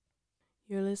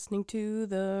You're listening to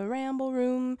the Ramble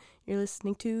Room. You're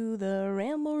listening to the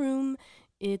Ramble Room.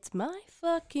 It's my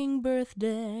fucking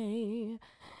birthday.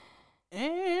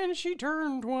 And she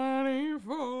turned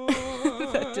 24.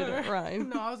 That didn't rhyme.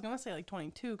 No, I was going to say like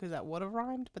 22 because that would have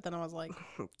rhymed. But then I was like,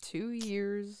 2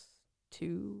 years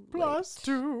too plus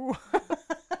late. 2.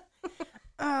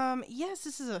 Yes,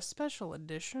 this is a special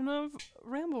edition of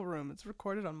Ramble Room. It's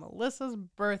recorded on Melissa's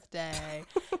birthday.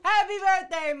 Happy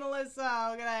birthday, Melissa.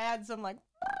 We're going to add some like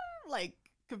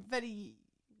confetti.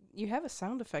 You have a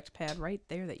sound effect pad right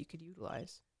there that you could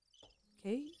utilize.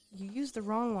 Okay? You used the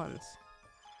wrong ones.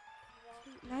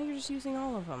 Now you're just using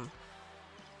all of them.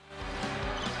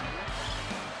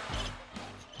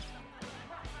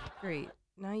 Great.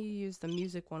 Now you use the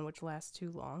music one, which lasts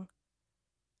too long.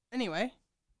 Anyway.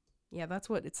 Yeah, that's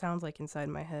what it sounds like inside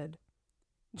my head.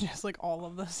 Just like all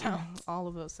of the sounds. All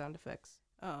of those sound effects.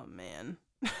 Oh, man.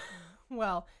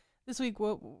 Well, this week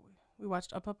we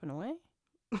watched Up, Up, and Away.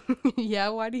 Yeah,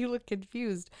 why do you look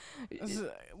confused? Because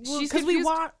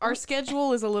our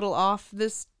schedule is a little off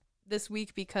this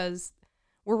week because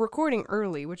we're recording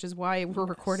early, which is why we're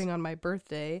recording on my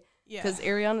birthday. Yeah. Because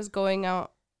Ariana's going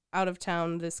out of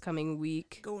town this coming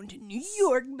week. Going to New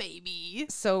York, baby.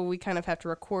 So we kind of have to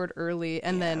record early,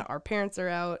 and then our parents are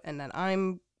out, and then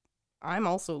I'm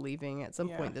also leaving at some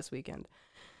point this weekend.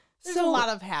 There's a lot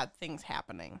of things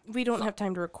happening. We don't have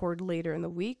time to record later in the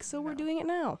week, so we're doing it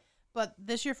now. But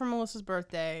this year for Melissa's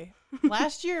birthday,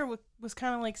 last year was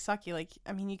kind of like sucky. Like,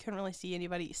 I mean, you couldn't really see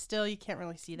anybody. Still, you can't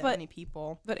really see that many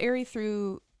people. But Ari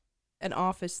threw an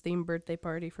office-themed birthday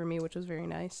party for me, which was very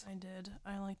nice. I did.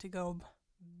 I like to go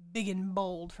big and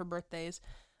bold for birthdays.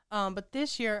 But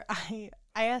this year, I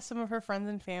asked some of her friends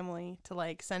and family to,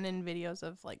 like, send in videos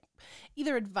of, like,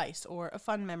 either advice or a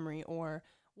fun memory or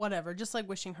whatever, just like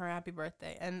wishing her happy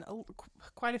birthday. And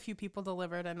quite a few people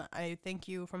delivered, and I thank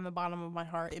you from the bottom of my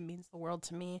heart. It means the world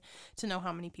to me to know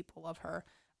how many people love her.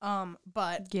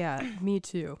 But yeah, me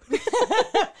too.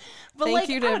 But thank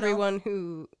you to everyone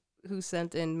who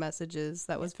sent in messages.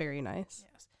 That was very nice.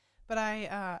 Yes. But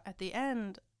I at the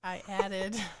end I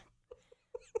added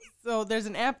so there's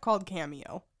an app called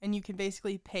Cameo, and you can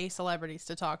basically pay celebrities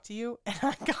to talk to you, and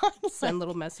I got send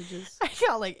little messages. I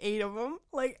got like 8 of them.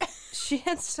 Like she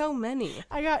had so many.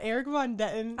 I got Eric Von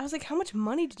Detten. I was like, how much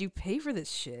money did you pay for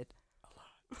this shit? A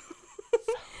lot.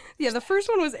 Yeah, the first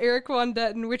one was Eric Von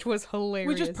Detten, which was hilarious.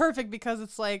 Which is perfect because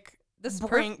it's like this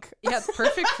Brink. Yeah, it's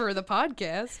perfect for the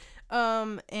podcast.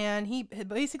 And he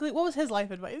basically, what was his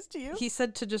life advice to you? He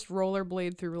said to just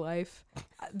rollerblade through life.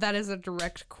 That is a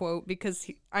direct quote because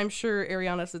I'm sure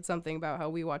Ariana said something about how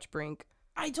we watch Brink.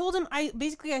 I told him, I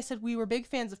said we were big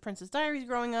fans of Princess Diaries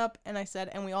growing up, and I said,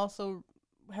 and we also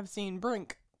have seen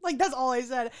Brink. Like, that's all I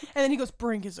said. And then he goes,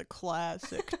 Brink is a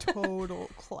classic, total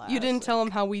classic. You didn't tell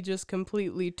him how we just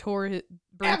completely tore it,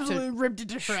 absolutely ripped it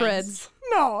to shreds.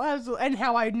 No, absolutely. And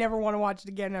how I'd never want to watch it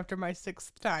again after my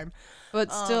 6th time.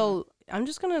 But still, I'm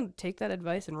just going to take that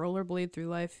advice and rollerblade through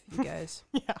life, you guys.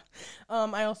 Yeah.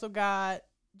 I also got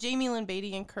Jamie Lynn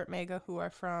Beatty and Kurt Mega, who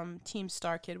are from Team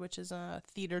Star Kid, which is a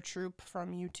theater troupe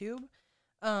from YouTube.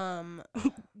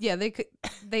 Yeah,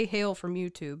 they hail from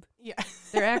YouTube. Yeah.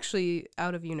 They're actually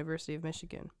out of University of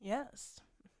Michigan. Yes.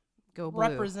 Go Blue.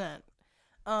 Represent.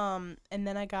 And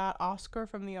then I got Oscar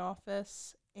from The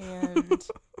Office and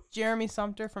Jeremy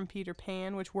Sumpter from Peter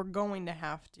Pan, which we're going to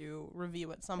have to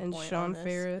review at some point. And Sean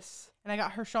Ferris. And I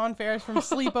got her Sean Ferris from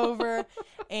Sleepover.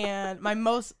 And my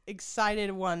most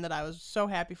excited one that I was so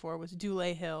happy for was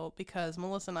Dule Hill, because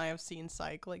Melissa and I have seen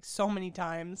Psych like so many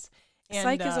times. And,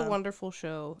 Psych is a wonderful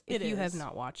show. If you have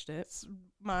not watched it, it's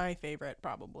my favorite,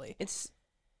 probably. It's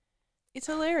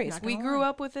hilarious. We grew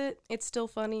up with it. It's still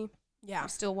funny. Yeah, I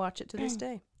still watch it to this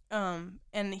day.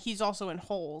 And he's also in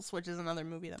Holes, which is another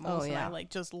movie that Melissa and I like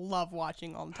just love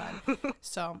watching all the time.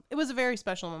 So it was a very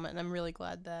special moment, and I'm really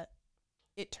glad that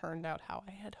it turned out how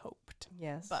I had hoped.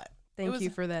 Yes, but thank you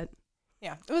for that.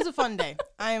 Yeah, it was a fun day.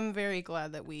 I am very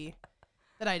glad that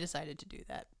I decided to do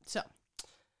that. So,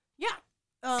 yeah.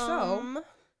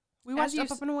 We watched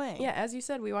Up, Up, and Away. Yeah, as you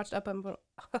said, we watched Up, and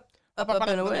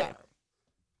Away.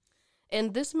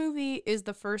 And this movie is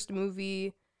the first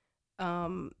movie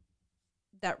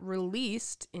that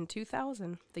released in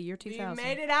 2000, the year 2000. We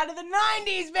made it out of the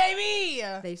 90s, baby!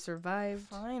 They survived.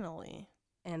 Finally.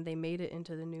 And they made it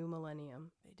into the new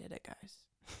millennium. They did it, guys.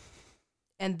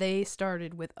 And they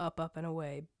started with Up, Up, and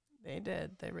Away. They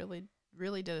did. They really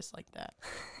did us like that.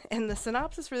 And the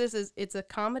synopsis for this is, it's a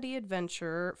comedy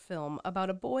adventure film about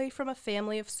a boy from a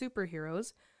family of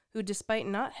superheroes who, despite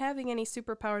not having any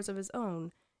superpowers of his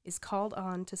own, is called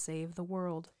on to save the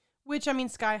world. Which, I mean,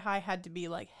 Sky High had to be,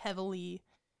 like, heavily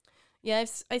Yeah,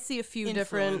 I see a few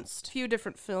Influenced.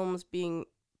 different films being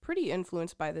pretty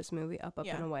influenced by this movie, Up,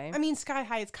 Yeah. and Away. I mean, Sky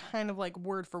High is kind of like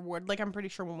word for word. Like, I'm pretty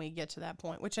sure when we get to that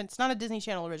point, which it's not a Disney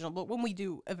Channel original, but when we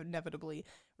do inevitably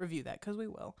review that, because we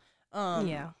will.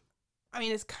 Yeah. I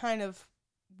mean, it's kind of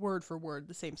word for word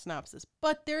the same synopsis,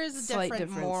 but there is a Slight different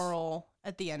difference. moral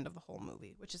at the end of the whole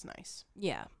movie, which is nice.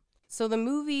 Yeah. So the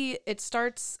movie, it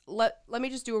starts, let me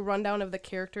just do a rundown of the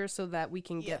characters so that we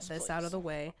can get Yes, this out of please. the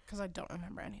way. Because I don't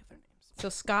remember any of their names. So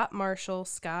Scott Marshall,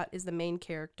 Scott is the main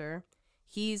character.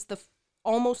 He's the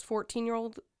almost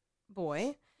 14-year-old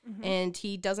boy, and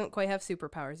he doesn't quite have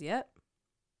superpowers yet.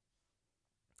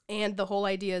 And the whole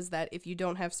idea is that if you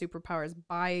don't have superpowers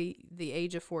by the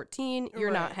age of 14,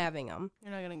 you're not Right. having them.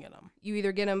 You're not going to get them. You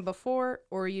either get them before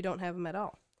or you don't have them at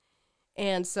all.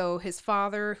 And so his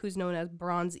father, who's known as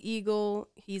Bronze Eagle,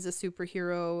 he's a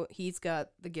superhero. He's got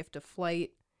the gift of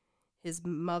flight. His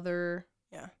mother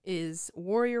Yeah. is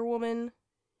Warrior Woman.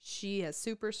 She has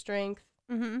super strength.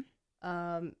 Mm-hmm.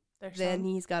 Then Then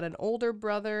he's got an older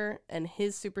brother, and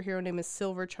his superhero name is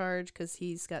Silver Charge because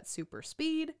he's got super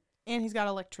speed. and he's got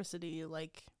electricity,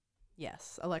 like,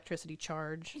 Yes, electricity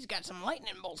charge. he's got some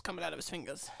lightning bolts coming out of his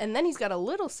fingers. And then he's got a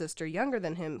little sister younger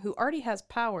than him who already has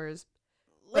powers.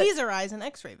 But- Laser eyes and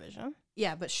x-ray vision.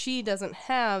 Yeah, but she doesn't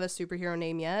have a superhero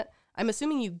name yet. I'm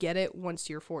assuming you get it once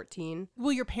you're 14.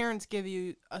 Will your parents give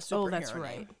you a superhero Oh, that's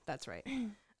right. name? That's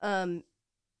right.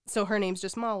 So her name's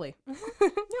just Molly.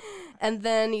 And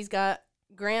then he's got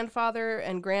grandfather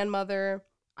and grandmother.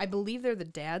 I believe they're the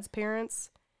dad's parents.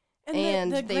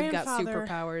 And the they've got grandfather-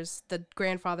 superpowers. The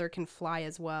grandfather can fly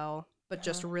as well, but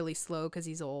just really slow because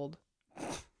he's old.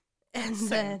 And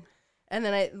Same. then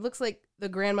it looks like the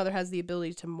grandmother has the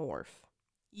ability to morph,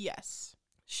 Yes.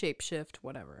 shapeshift,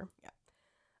 whatever.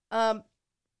 Yeah.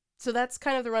 So that's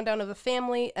kind of the rundown of the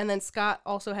family. And then Scott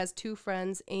also has two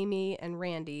friends, Amy and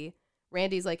Randy.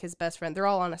 Randy's like his best friend. They're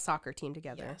all on a soccer team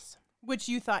together. Yes. Which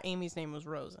you thought Amy's name was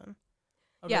Rosen.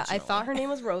 Yeah, I originally. thought her name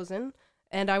was Rosen,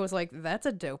 and I was like, that's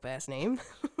a dope-ass name.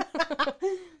 I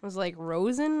was like,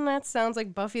 Rosen? That sounds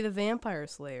like Buffy the Vampire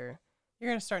Slayer. You're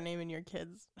going to start naming your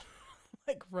kids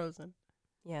like Rosen.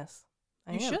 Yes,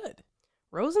 I You am. should.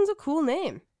 Rosen's a cool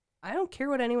name. I don't care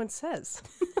what anyone says.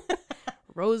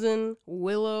 Rosen,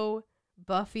 Willow,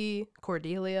 Buffy,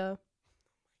 Cordelia,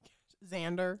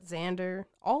 Xander. Xander,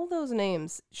 all those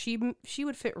names, she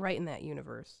would fit right in that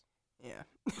universe. Yeah.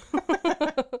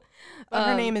 But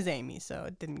her name is Amy, so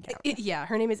it didn't count. Yeah,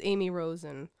 her name is Amy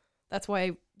Rosen. That's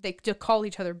why they just call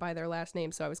each other by their last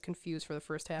name, so I was confused for the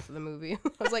first half of the movie.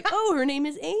 I was like, oh, her name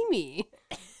is Amy.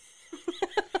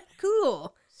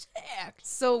 Cool.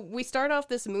 So we start off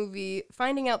this movie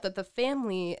finding out that the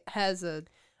family has a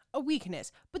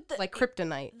weakness. But the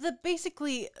kryptonite.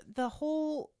 basically the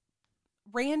whole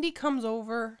Randy comes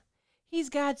over. He's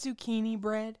got zucchini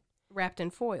bread. Wrapped in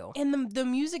foil. And the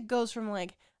music goes from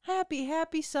like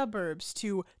happy suburbs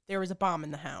to there was a bomb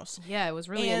in the house. Yeah, it was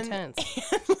really intense.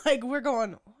 And like we're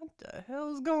going, what the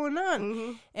hell is going on?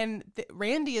 Mhm. And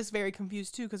Randy is very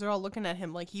confused too because they're all looking at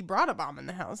him like he brought a bomb in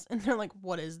the house, and they're like,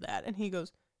 "What is that?" And he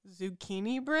goes,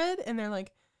 "Zucchini bread," and they're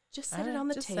like, Just set it on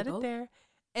the just table. set it there.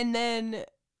 And then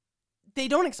they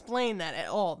don't explain that at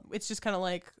all. It's just kind of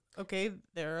like, okay,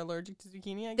 they're allergic to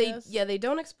zucchini, I guess. They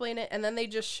don't explain it, and then they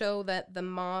just show that the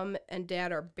mom and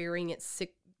dad are burying it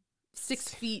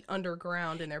 6 feet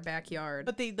underground in their backyard.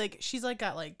 But they like she's like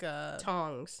got like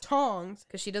tongs, tongs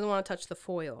because she doesn't want to touch the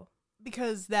foil.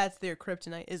 because that's their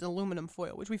kryptonite is aluminum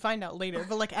foil, which we find out later.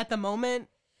 But like at the moment,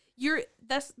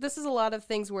 This is a lot of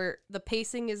things where the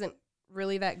pacing isn't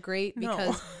really that great No.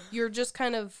 because you're just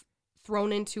kind of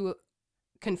thrown into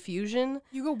confusion,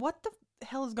 you go, what the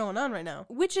hell is going on right now?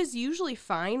 which is usually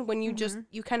fine when you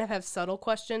you kind of have subtle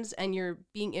questions and you're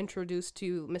being introduced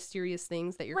to mysterious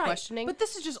things that you're questioning. But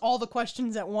this is just all the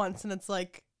questions at once, and it's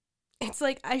like, it's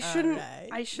like I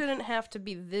Alright. shouldn't have to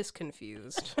be this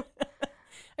confused.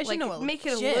 I should Like know make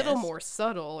it a gist. little more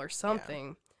subtle or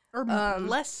something. or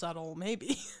less subtle,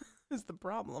 maybe is the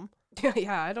problem.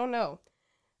 Yeah, I don't know.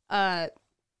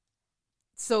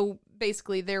 So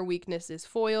basically their weakness is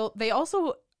foil. They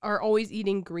also are always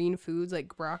eating green foods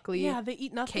like broccoli. Yeah, they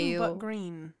eat nothing kale. but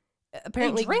green.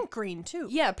 Apparently They drink green too.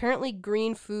 Yeah, apparently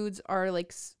green foods are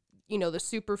like the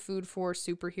superfood for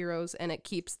superheroes and it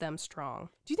keeps them strong.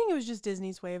 Do you think it was just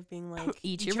Disney's way of being like,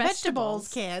 Eat your vegetables."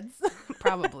 kids?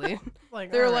 Probably.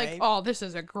 Like They're all like, right. "Oh, this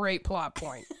is a great plot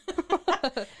point.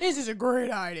 This is a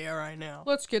great idea right now.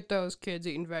 Let's get those kids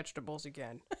eating vegetables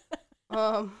again."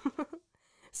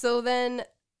 So then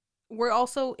we're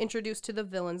also introduced to the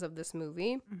villains of this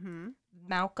movie. Mm-hmm.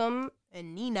 Malcolm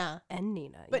And Nina. and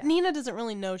Nina. But Nina doesn't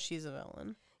really know she's a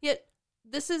villain. Yet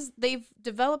they've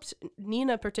developed,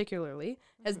 Nina particularly,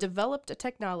 has developed a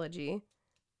technology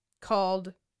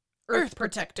called Earth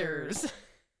Protectors.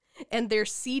 And they're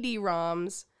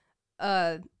CD-ROMs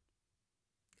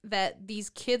that these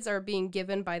kids are being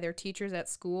given by their teachers at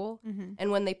school. Mm-hmm.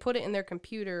 And when they put it in their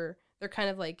computer, they're kind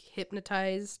of like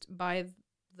hypnotized by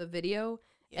the video,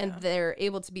 and they're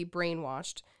able to be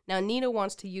brainwashed. Now, Nina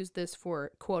wants to use this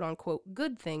for quote-unquote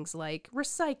good things like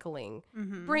recycling,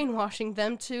 brainwashing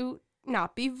them to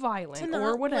not be violent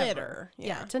or whatever. Litter.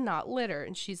 Yeah, to not litter.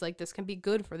 And she's like, this can be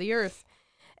good for the earth.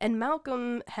 And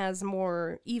Malcolm has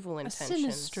more evil intentions. A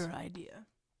sinister idea.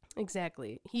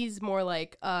 Exactly. He's more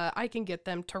like, I can get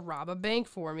them to rob a bank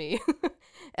for me.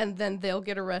 And then they'll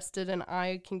get arrested and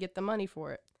I can get the money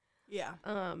for it. Yeah.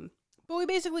 But we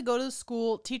basically go to the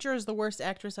school. Teacher is the worst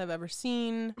actress I've ever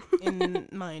seen in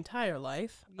my entire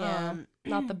life. Yeah.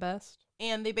 Not the best.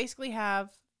 And they basically have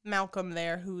Malcolm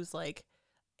there, who's like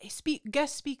a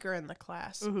guest speaker in the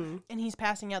class. Mm-hmm. And he's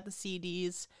passing out the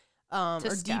CDs or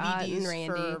Scott DVDs and Randy.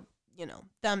 for,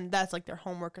 them. That's like their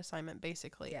homework assignment,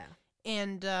 basically. Yeah.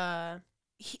 And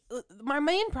my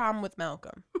main problem with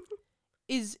Malcolm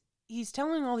is he's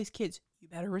telling all these kids, you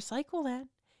better recycle that.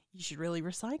 You should really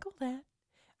recycle that.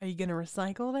 Are you going to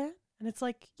recycle that? And it's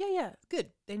like, yeah,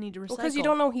 good. They need to recycle. Because you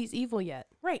don't know he's evil yet.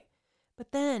 Right.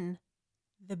 But then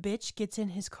the bitch gets in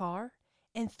his car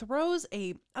and throws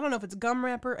I don't know if it's gum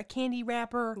wrapper, a candy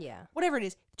wrapper, whatever it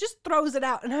is, just throws it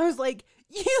out. And I was like,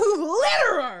 you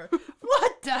litterer!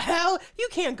 What the hell? You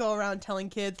can't go around telling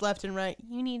kids left and right,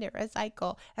 you need to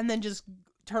recycle, and then just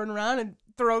turn around and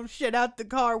throw shit out the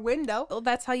car window. Well,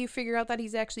 that's how you figure out that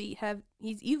he's actually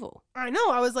he's evil. I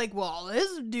know. I was like, well,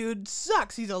 this dude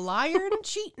sucks. He's a liar and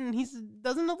cheating. He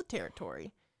doesn't know the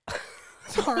territory.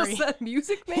 Sorry. Is that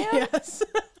Music Man? Yes.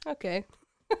 Okay.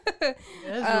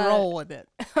 Let's roll with it.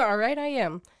 All right, I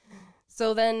am.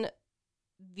 So then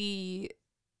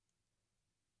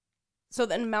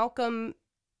Malcolm,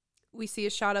 we see a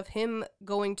shot of him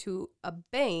going to a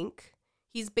bank.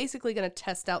 He's basically going to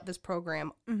test out this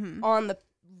program on the,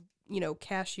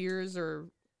 cashiers or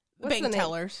bank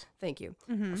tellers. Thank you.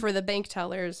 For the bank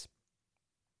tellers.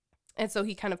 And so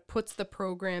he kind of puts the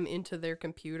program into their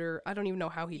computer. I don't even know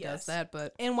how he does that,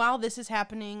 but. And while this is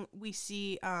happening, we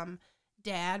see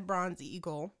Dad, Bronze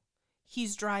Eagle.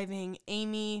 He's driving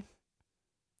Amy,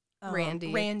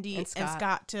 Randy and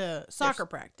Scott to soccer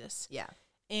practice. Yeah.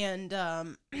 And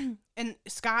and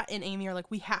Scott and Amy are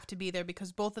like, we have to be there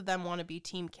because both of them want to be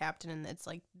team captain, and it's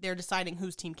like they're deciding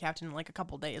who's team captain in like a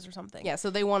couple days or something. Yeah,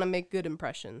 so they want to make good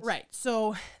impressions. Right.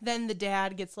 So then the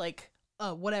dad gets like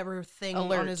whatever thing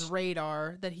on his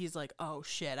radar that he's like, oh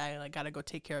shit, I got to go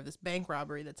take care of this bank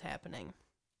robbery that's happening.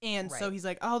 And so he's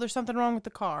like, oh, there's something wrong with the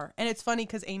car. And it's funny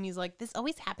because Amy's like, this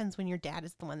always happens when your dad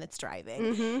is the one that's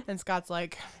driving. And Scott's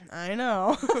like, I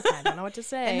know. I don't know what to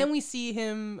say. And then we see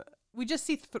him, we just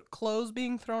see clothes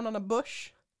being thrown on a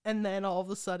bush. And then all of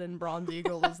a sudden, Bronze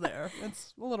Eagle is there.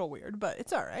 It's a little weird, but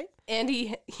it's all right. And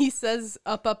he says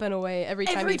up and away every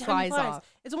time he flies off.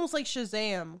 It's almost like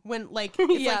Shazam when like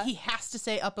like he has to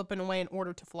say up and away in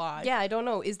order to fly. Yeah, I don't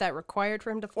know. Is that required for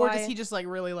him to fly? Or does he just like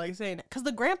really like saying it? Because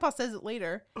the grandpa says it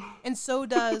later, and so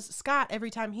does Scott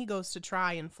every time he goes to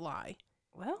try and fly.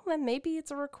 Well, then maybe it's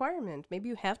a requirement. Maybe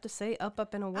you have to say up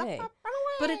and away. Up and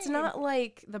away. But it's not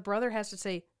like the brother has to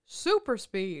say super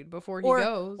speed before he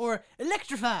goes. Or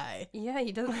electrify. Yeah,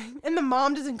 he doesn't. And the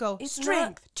mom doesn't go,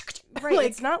 strength. Right, like,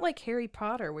 it's not like Harry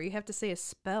Potter where you have to say a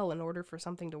spell in order for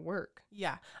something to work.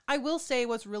 Yeah. I will say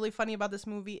what's really funny about this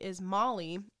movie is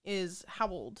Molly is how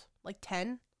old? Like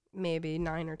 10? Maybe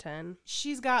 9 or 10.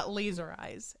 She's got laser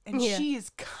eyes, and she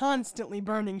is constantly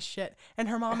burning shit. And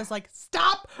her mom is like,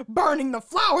 stop burning the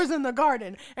flowers in the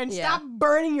garden, and stop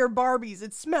burning your Barbies.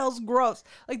 It smells gross.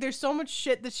 Like, there's so much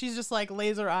shit that she's just like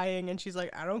laser eyeing, and she's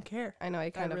like, I don't care. I know,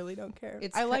 I really don't care.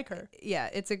 I like her. Yeah,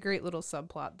 it's a great little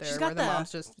subplot there where the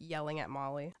mom's just yelling at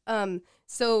Molly.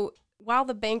 So while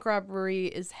the bank robbery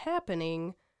is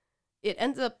happening,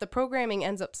 the programming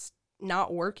ends up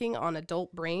not working on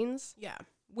adult brains. Yeah.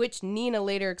 Which Nina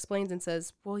later explains and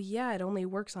says, well, yeah, it only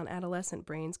works on adolescent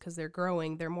brains because they're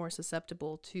growing. They're more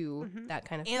susceptible to that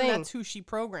kind of thing. And that's who she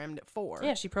programmed it for.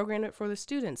 Yeah, she programmed it for the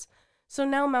students. So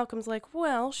now Malcolm's like,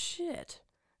 well, shit.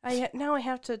 Now I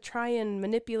have to try and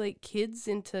manipulate kids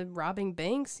into robbing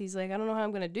banks. He's like, I don't know how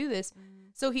I'm going to do this.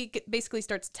 So he basically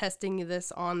starts testing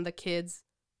this on the kids,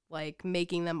 like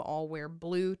making them all wear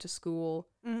blue to school,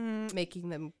 making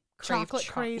them crave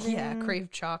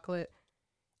crave chocolate.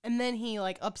 And then he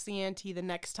like ups the ante the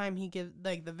next time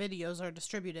the videos are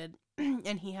distributed,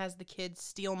 and he has the kids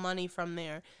steal money from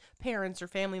their parents or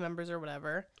family members or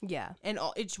whatever. Yeah. And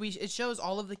it shows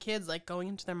all of the kids like going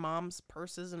into their mom's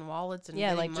purses and wallets and Yeah,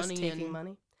 getting like money just taking and,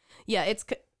 money. Yeah,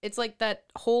 it's like that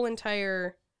whole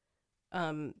entire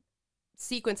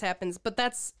sequence happens, but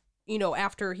that's, you know,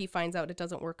 after he finds out it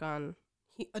doesn't work on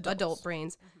adult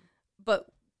brains. But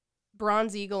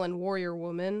Bronze Eagle and Warrior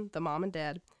Woman, the mom and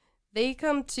dad, they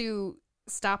come to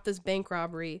stop this bank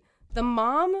robbery. The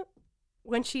mom,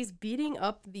 when she's beating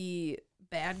up the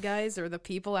bad guys or the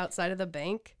people outside of the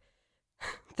bank,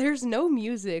 there's no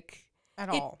music at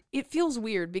all. It feels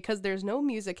weird because there's no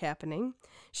music happening.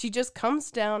 She just comes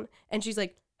down and she's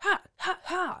like, ha, ha,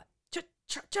 ha, cha,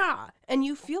 cha, cha. And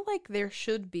you feel like there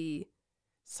should be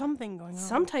Something going on.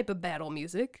 some type of battle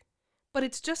music, but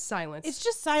it's just silence. It's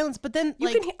just silence, but then you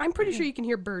like can I'm pretty sure you can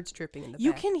hear birds chirping in the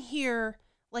you back. can hear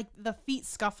like the feet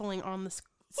scuffling on the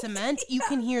cement. Yeah. You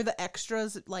can hear the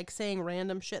extras like saying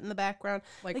random shit in the background.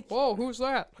 like, whoa, who's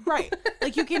that? Right.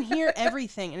 Like you can hear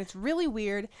everything and it's really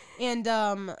weird. And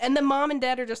And the mom and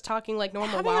dad are just talking like normal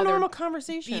having while a normal they're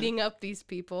conversation. beating up these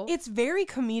people. It's very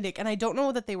comedic, and I don't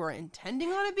know that they were intending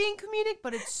on it being comedic,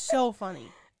 but it's so funny.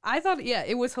 I thought, yeah,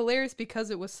 it was hilarious because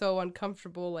it was so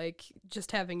uncomfortable, like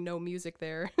just having no music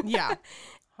there. Yeah.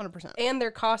 100%. And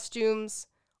their costumes,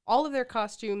 all of their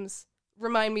costumes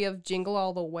remind me of Jingle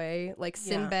All the Way, like Yeah.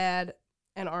 Sinbad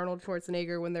and Arnold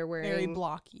Schwarzenegger when they're Very wearing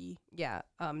blocky.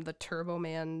 the Turbo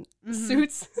Man Mhm.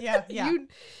 suits. Yeah, yeah. you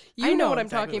I know know what I'm exactly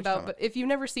talking what you're about, talking but if you've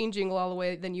never seen Jingle All the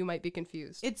Way, then you might be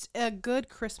confused. It's a good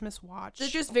Christmas watch. They're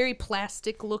just very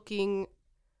plastic looking.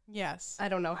 yes. I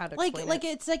don't know how to Like explain like it.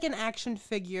 it's like an action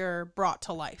figure brought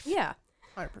to life. Yeah.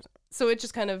 100%. So it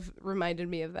just kind of reminded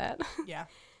me of that. Yeah.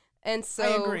 And so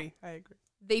I agree.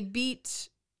 they beat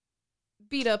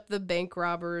up the bank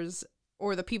robbers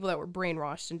or the people that were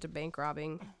brainwashed into bank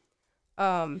robbing.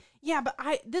 Yeah, but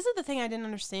this is the thing I didn't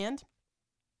understand.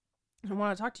 I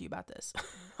want to talk to you about this.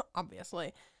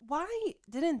 Obviously. Why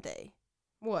didn't they?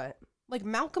 What? Like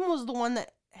Malcolm was the one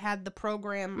that had the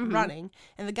program Mhm. running,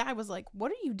 and the guy was like,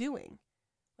 "What are you doing?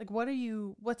 Like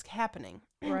what's happening?"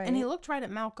 Right. And he looked right at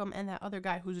Malcolm and that other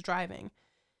guy who's driving.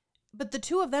 But the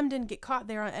two of them didn't get caught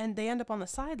there, and they end up on the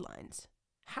sidelines.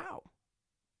 How?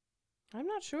 I'm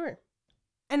not sure.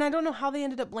 And I don't know how they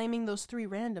ended up blaming those three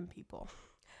random people.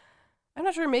 I'm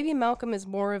not sure. Maybe Malcolm is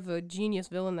more of a genius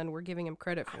villain than we're giving him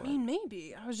credit for. I mean,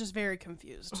 maybe. I was just very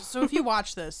confused. So if you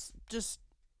watch this, just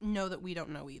know that we don't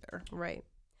know either. Right.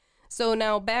 So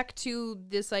now back to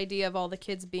this idea of all the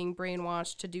kids being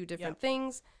brainwashed to do different Yep.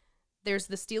 things. There's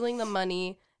the stealing the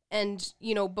money. And,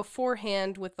 you know,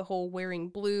 beforehand with the whole wearing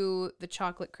blue, the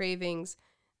chocolate cravings,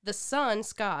 the son,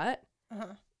 Scott,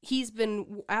 Uh-huh. he's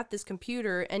been at this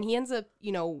computer and he ends up,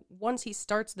 you know, once he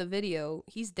starts the video,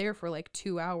 he's there for like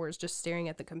 2 hours just staring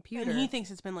at the computer. And he thinks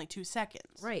it's been like 2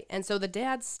 seconds. Right. And so the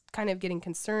dad's kind of getting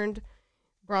concerned.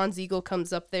 Bronze Eagle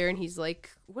comes up there and he's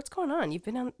like, "What's going on? You've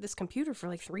been on this computer for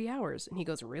like 3 hours." And he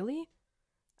goes, "Really?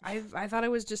 I thought I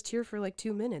was just here for like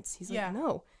 2 minutes." He's Yeah. like,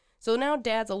 "No." So now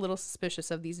dad's a little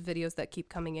suspicious of these videos that keep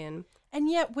coming in. And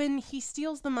yet when he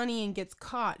steals the money and gets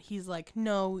caught, he's like,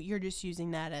 "No, you're just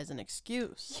using that as an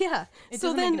excuse." Yeah. It so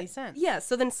doesn't then, make any sense. Yeah.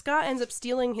 So then Scott ends up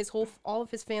stealing all of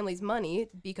his family's money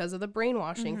because of the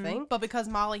brainwashing Mhm. thing. But because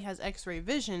Molly has X-ray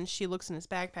vision, she looks in his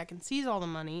backpack and sees all the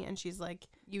money, and she's like,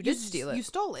 You did steal it." You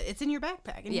stole it. It's in your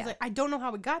backpack." And Yeah. he's like, "I don't know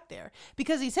how it got there."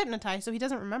 Because he's hypnotized, so he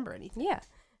doesn't remember anything. Yeah.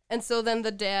 And so then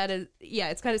the dad is,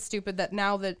 it's kind of stupid that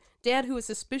now the dad who is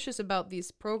suspicious about these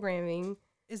programming,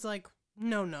 Is like,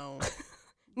 no.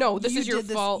 no, this is your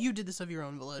did fault You did this of your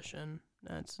own volition.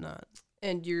 That's not.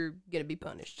 and you're going to be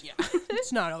punished. Yeah.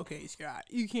 It's not okay, Scott.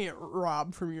 You can't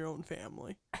rob from your own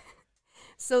family.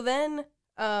 So then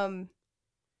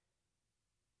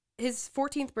his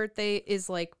 14th birthday is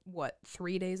like, what,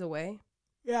 3 days away?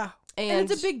 Yeah. And,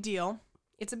 And it's a big deal.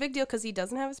 It's a big deal because he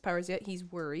doesn't have his powers yet. He's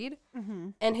worried. Mm-hmm.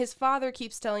 And his father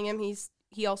keeps telling him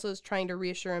he also is trying to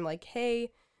reassure him, like, hey,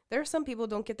 there are some people who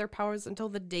don't get their powers until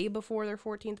the day before their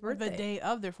 14th birthday. The day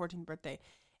of their 14th birthday.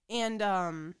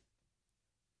 And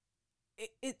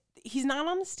he's not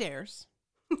on the stairs,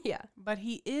 Yeah. but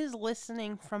he is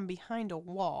listening from behind a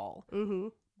wall Mm-hmm.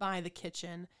 by the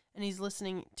kitchen, and he's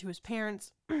listening to his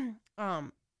parents.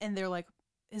 And they're like,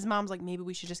 his mom's like, maybe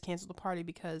we should just cancel the party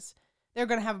because they're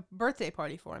gonna have a birthday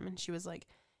party for him. And she was like,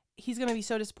 he's gonna be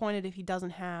so disappointed if he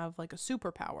doesn't have like a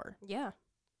superpower. Yeah.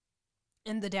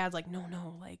 And the dad's like,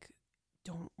 no, like,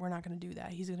 we're not gonna do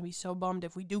that. He's gonna be so bummed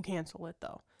if we do cancel it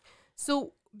though.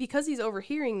 So because he's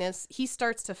overhearing this, he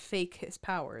starts to fake his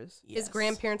powers. Yes. His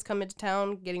grandparents come into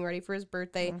town getting ready for his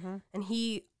birthday, and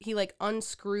he like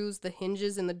unscrews the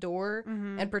hinges in the door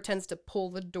Mm-hmm. and pretends to pull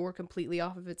the door completely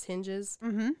off of its hinges,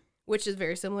 Mm-hmm. which is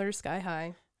very similar to Sky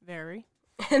High. Very.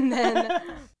 And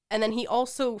then he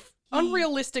also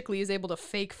unrealistically is able to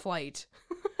fake flight.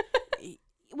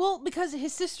 Well, because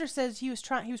his sister says he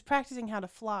was practicing how to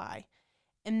fly.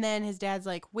 And then his dad's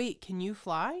like, "Wait, can you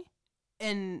fly?"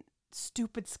 And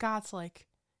stupid Scott's like,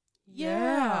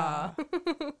 "Yeah,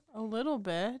 a little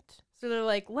bit." So they're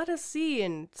like, "Let us see."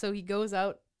 And so he goes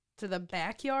out to the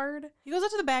backyard. He goes out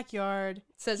to the backyard.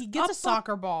 Says He gets a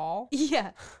soccer ball.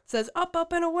 Yeah. Says up,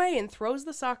 up, and away, and throws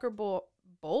the soccer ball.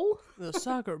 The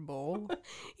soccer ball.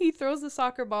 He throws the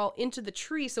soccer ball into the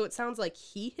tree, so it sounds like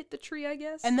he hit the tree, I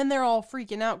guess. And then they're all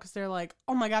freaking out because they're like,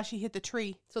 "Oh my gosh, he hit the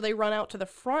tree." So they run out to the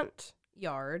front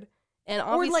yard, and Or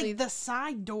obviously, like the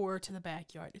side door to the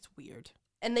backyard. It's weird.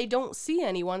 and they don't see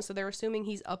anyone, so they're assuming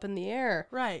he's up in the air.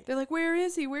 Right. They're like, "Where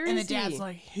is he? Where is he?" And the dad's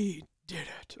like, "He did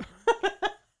it."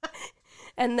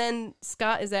 And then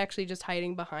Scott is actually just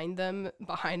hiding behind them,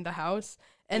 behind the house.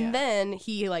 And Yeah. then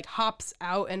he like hops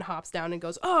out and hops down and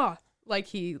goes, "Oh," like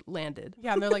he landed.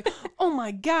 Yeah, and they're like, "Oh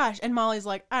my gosh." And Molly's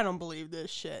like, "I don't believe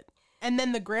this shit." And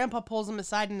then the grandpa pulls him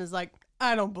aside and is like,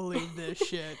 "I don't believe this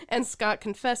shit." And Scott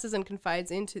confesses and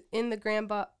confides in the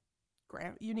grandpa.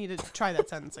 You need to try that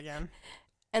sentence again.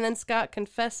 And then Scott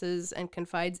confesses and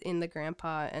confides in the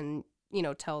grandpa and,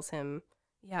 tells him,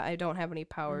 "Yeah, I don't have any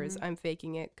powers. I'm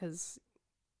faking it because,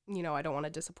 I don't want to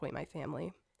disappoint my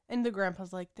family." And the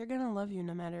grandpa's like, "They're gonna love you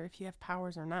no matter if you have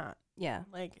powers or not." Yeah.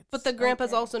 Like, But the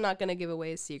grandpa's okay. also not going to give away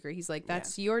his secret. He's like,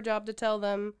 "That's your job to tell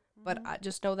them, but I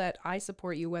just know that I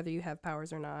support you whether you have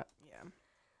powers or not."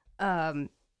 Yeah.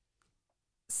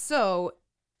 So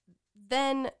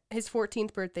then his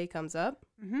 14th birthday comes up.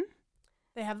 Mm-hmm.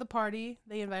 They have the party.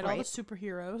 They invite all the Right.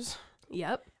 superheroes.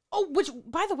 Yep. Oh, which,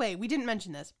 by the way, we didn't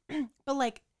mention this, but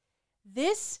like,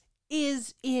 this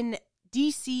is in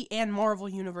DC and Marvel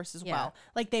universe as Yeah. well.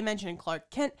 Like they mentioned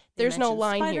Clark Kent. They There's no mentioned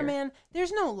line here. Spider-Man.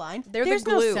 There's no line. They're the There's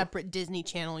glue. no separate Disney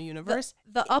Channel universe.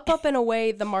 The up, up, and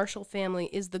away, the Marshall family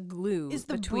is the glue. Is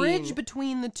the between bridge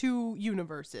between the two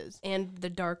universes. and the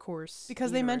Dark Horse.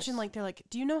 Because they universe. mentioned, like, they're like,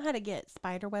 "Do you know how to get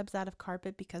spider webs out of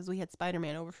carpet? Because we had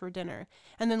Spider-Man over for dinner."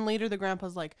 And then later the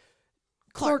grandpa's like,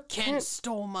 "Clark Kent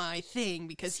stole my thing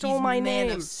because Stole he's my Man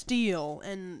name." of Steel."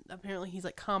 And apparently he's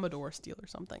like Commodore Steel or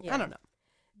something. Yeah. I don't know.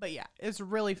 But yeah, it's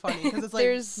really funny because it's like,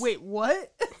 There's- wait,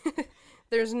 what?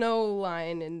 There's no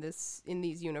line in these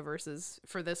universes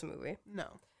for this movie.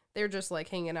 No. They're just like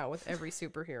hanging out with every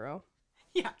superhero.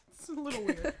 Yeah, it's a little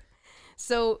weird.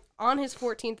 So on his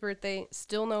 14th birthday,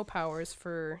 still no powers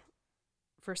for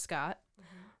Scott.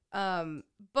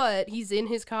 But he's in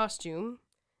his costume,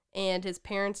 and his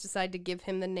parents decide to give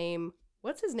him the name.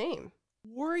 What's his name?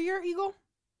 Warrior Eagle?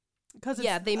 Because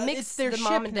They mix it's their the ship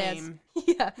mom and dad's. name.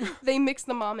 Yeah, they mix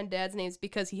the mom and dad's names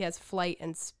because he has flight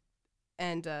and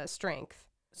strength.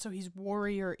 So he's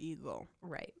Warrior Eagle.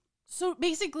 Right. So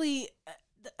basically,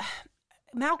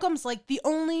 Malcolm's like, the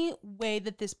only way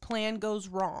that this plan goes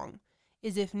wrong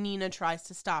is if Nina tries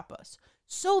to stop us.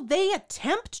 So they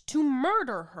attempt to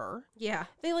murder her. Yeah.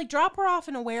 They like drop her off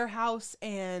in a warehouse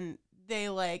and they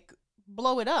like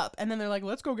blow it up. And then they're like,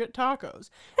 "Let's go get tacos."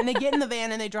 And they get in the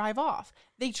van and they drive off.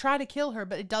 They try to kill her,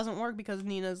 but it doesn't work because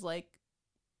Nina's like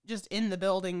just in the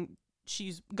building.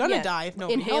 She's gonna die if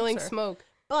nobody inhaling helps her. smoke.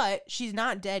 But she's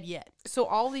not dead yet. So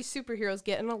all these superheroes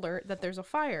get an alert that there's a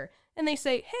fire, and they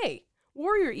say, "Hey,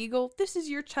 Warrior Eagle, this is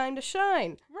your time to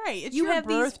shine. Right. It's You your have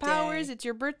birthday. these powers. It's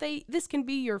your birthday. This can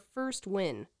be your first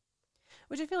win."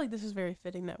 Which I feel like this is very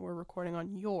fitting that we're recording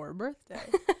on your birthday.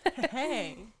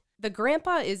 Hey. The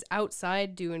grandpa is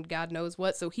outside doing God knows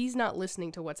what, so he's not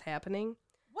listening to what's happening.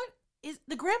 What is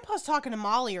the grandpa's talking to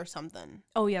Molly or something?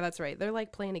 Oh, yeah, that's right. They're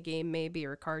like playing a game maybe,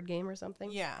 or a card game or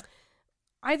something. Yeah.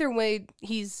 Either way,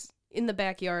 he's in the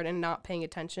backyard and not paying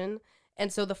attention.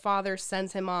 And so the father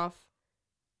sends him off.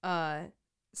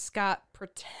 Scott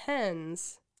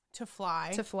pretends To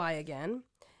fly. to fly again,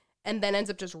 and then ends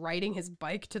up just riding his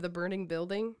bike to the burning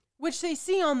building. Which they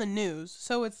see on the news.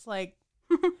 So it's like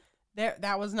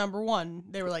that was number one.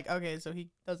 They were like, okay, so he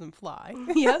doesn't fly.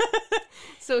 Yep.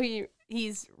 So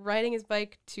he's riding his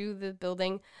bike to the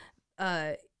building.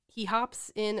 He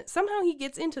hops in. Somehow he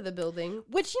gets into the building.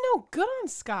 Which, good on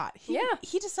Scott. Yeah.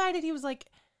 He decided he was like,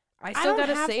 I I still don't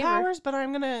gotta have save her. powers, but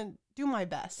I'm gonna do my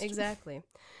best. Exactly.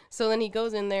 So then he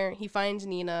goes in there. He finds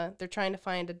Nina. They're trying to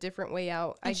find a different way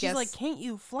out. And I she's guess. like, "Can't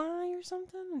you fly or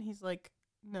something?" And he's like,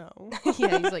 "No."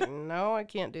 Yeah, he's like, "No, I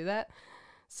can't do that."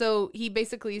 So he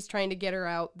basically is trying to get her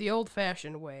out the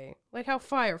old-fashioned way, like how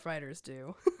firefighters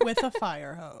do. With a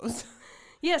fire hose.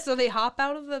 Yeah, so they hop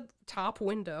out of the top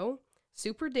window.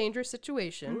 Super dangerous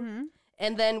situation. Mm-hmm.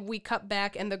 And then we cut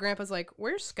back, and the grandpa's like,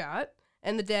 "Where's Scott?"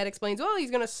 And the dad explains, "Well,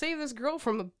 he's going to save this girl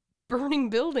from a burning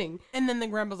building. And then the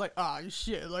grandpa's like,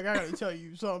 shit, like, I gotta tell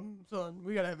you something, son.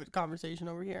 We gotta have a conversation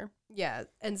over here. Yeah,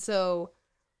 and so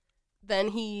then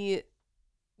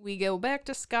we go back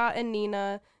to Scott and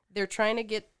Nina. They're trying to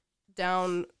get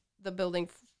down the building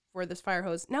for this fire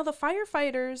hose. Now, the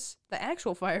firefighters, the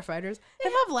actual firefighters, They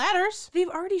have ladders. they've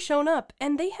already shown up,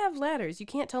 and they have ladders. You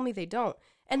can't tell me they don't.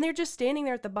 And they're just standing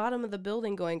there at the bottom of the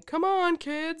building going, come on,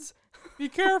 kids. Be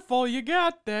careful, you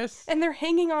got this. And they're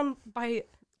hanging on by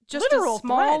just Literal a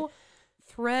small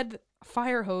thread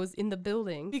fire hose in the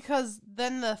building. Because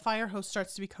then the fire hose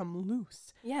starts to become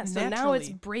loose. Yeah, so now it's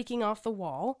naturally. breaking off the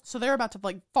wall. So they're about to,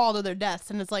 like, fall to their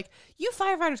deaths. And it's like, you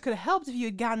firefighters could have helped if you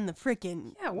had gotten the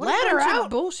freaking ladder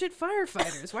out. Bullshit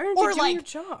firefighters. Why aren't Or, you doing like,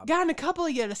 your job? Gotten a couple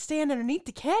of you to stand underneath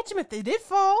to catch them if they did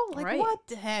fall. Like, Right. what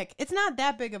the heck? It's not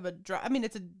that big of a drop. I mean,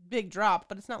 it's a big drop,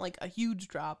 but it's not, like, a huge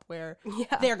drop where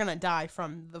Yeah. they're going to die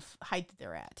from the height that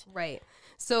they're at. Right.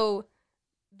 So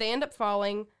they end up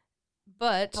falling,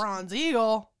 but Bronze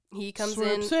Eagle he comes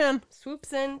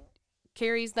swoops in,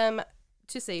 carries them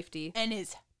to safety. and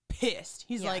is pissed.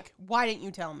 He's Yeah. like, why didn't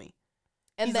you tell me?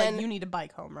 And He's then like, you need to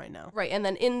bike home right now. right, and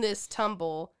then in this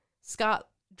tumble, Scott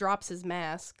drops his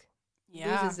mask,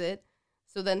 loses it.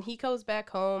 So then he goes back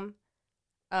home.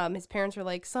 His parents are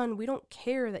like, "Son, we don't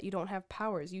care that you don't have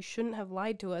powers. You shouldn't have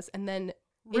lied to us." And then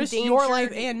Risk your life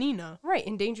endangered- and Nina. right,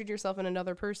 endangered yourself and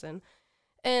another person.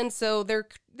 And so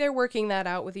they're working that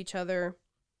out with each other.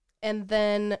 And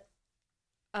then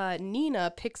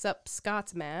Nina picks up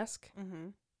Scott's mask. Mm-hmm.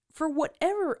 For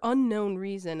whatever unknown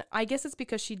reason, I guess it's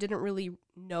because she didn't really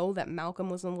know that Malcolm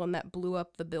was the one that blew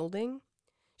up the building.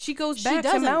 She goes back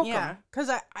to Malcolm. Yeah, because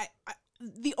I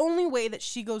the only way that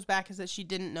she goes back is that she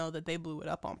didn't know that they blew it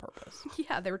up on purpose.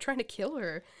 Yeah, they were trying to kill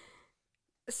her.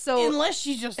 So Unless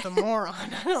she's just a moron.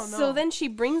 I don't know. So then she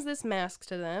brings this mask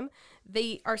to them.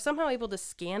 They are somehow able to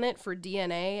scan it for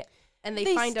DNA, and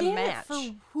they find a scan it match.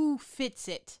 for who fits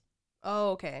it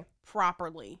Oh, okay.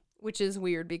 properly. Which is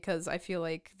weird because I feel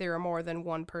like there are more than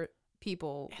one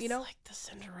people, It's you know? like the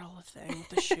Cinderella thing with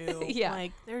the shoe. Yeah.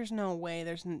 Like, there's no way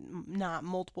there's not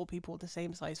multiple people with the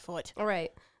same size foot. All right.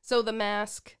 So the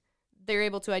mask, they're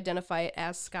able to identify it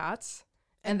as Scott's.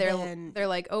 And then they're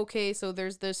like, okay, so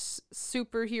there's this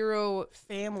superhero,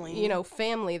 family.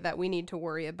 family that we need to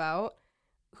worry about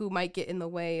who might get in the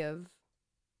way of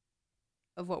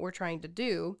what we're trying to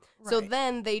do. So Right.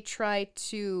 then they try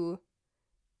to...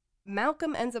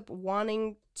 Malcolm ends up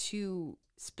wanting to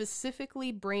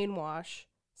specifically brainwash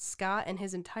Scott and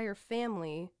his entire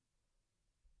family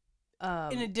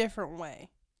in a different way.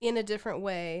 in a different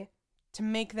way. To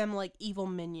make them like evil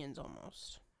minions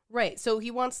almost. Right, so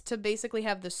he wants to basically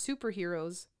have the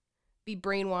superheroes be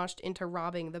brainwashed into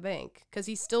robbing the bank, because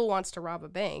he still wants to rob a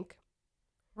bank.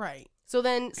 Right. So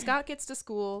then Scott gets to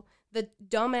school, the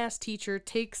dumbass teacher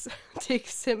takes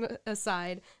him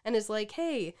aside and is like,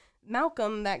 hey,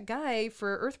 Malcolm, that guy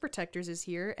for Earth Protectors is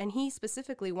here, and he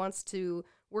specifically wants to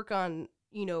work on,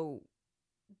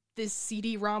 this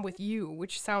CD-ROM with you,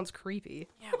 which sounds creepy.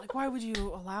 Yeah, like why would you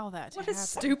allow that to What happen? a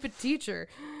stupid teacher.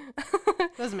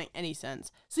 Doesn't make any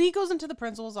sense. So he goes into the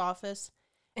principal's office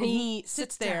and he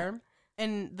sits there down.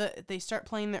 and they start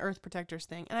playing the Earth Protectors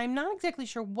thing. And I'm not exactly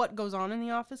sure what goes on in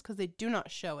the office because they do not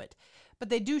show it. But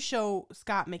they do show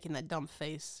Scott making that dumb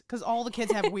face because all the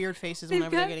kids have weird faces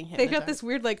whenever they're getting They hypnotized. got this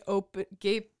weird, open,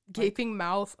 gaping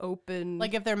mouth open.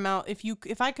 Like if their mouth,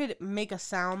 if I could make a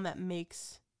sound that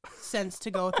makes sense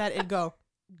to go with that, it'd go,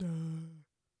 duh.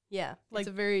 Yeah, like- it's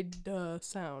a very duh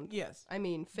sound. Yes. I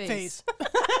mean, face. Face.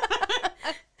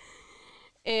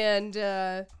 And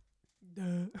Duh.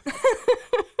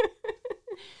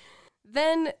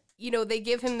 then, they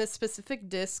give him this specific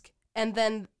disc and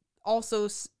then also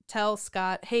tell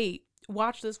Scott, hey,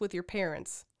 watch this with your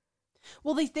parents.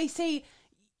 Well, they say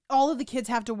all of the kids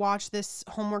have to watch this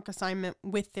homework assignment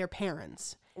with their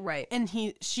parents. Right. And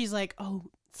she's like, oh,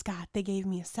 Scott, they gave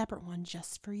me a separate one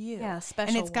just for you. Yeah,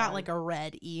 special And it's got one. like a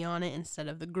red E on it instead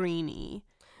of the green E.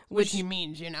 Which- Which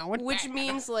means, Which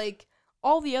means,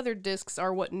 all the other discs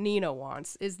are what Nina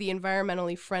wants, is the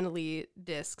environmentally friendly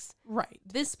discs. right.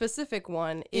 This specific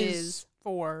one is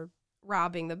for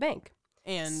robbing the bank.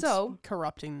 and So-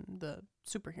 corrupting the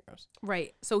superheroes.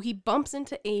 Right. So he bumps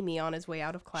into Amy on his way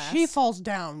out of class. She falls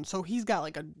down, so he's got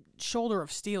like a shoulder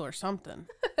of steel or something.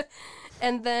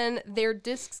 And then their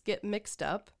discs get mixed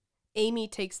up. Amy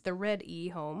takes the red E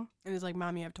home. And he's like,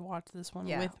 Mom, you have to watch this one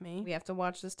with me. We have to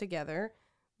watch this together.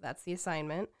 That's the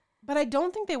assignment. But I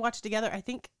don't think they watch it together. I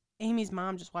think Amy's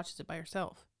mom just watches it by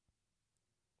herself.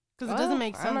 Because it doesn't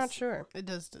make sense. I'm not sure. It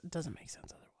doesn't make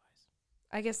sense otherwise.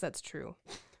 I guess that's true.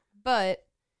 But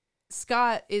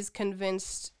Scott is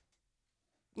convinced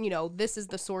this is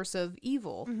the source of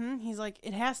evil. He's like,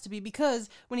 it has to be, because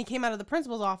when he came out of the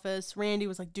principal's office, Randy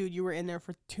was like, dude, you were in there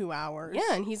for 2 hours.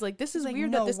 Yeah, and he's like, this is like,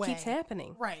 weird no that this way. keeps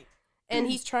happening. Right. And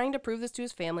he's trying to prove this to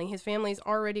his family. His family's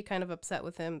already kind of upset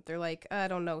with him. They're like, I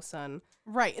don't know, son.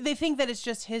 Right. They think that it's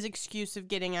just his excuse of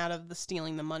getting out of the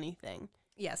stealing the money thing.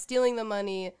 Yeah, stealing the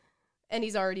money, and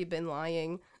he's already been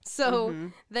lying.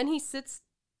 So then he sits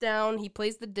down, he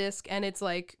plays the disc, and it's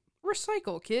like,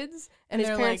 recycle, kids. And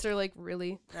his parents are like,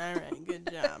 really? All right, good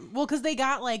job. Well, because they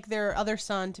got like their other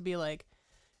son to be like,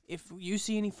 if you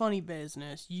see any funny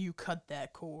business, you cut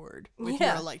that cord with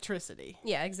your electricity.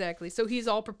 Yeah, exactly. So he's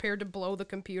all prepared to blow the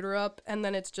computer up, and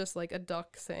then it's just like a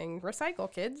duck saying,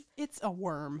 recycle, kids. It's a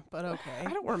worm, but okay.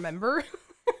 I don't remember.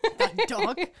 A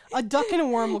duck? A duck and a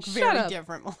worm look very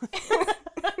different.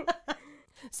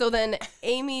 So then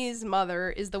Amy's mother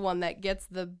is the one that gets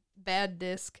the bad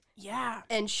disc. Yeah.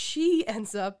 And she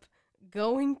ends up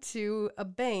going to a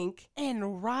bank.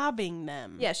 And robbing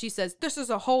them. Yeah, she says, this is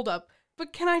a holdup.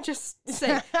 But can I just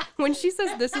say, when she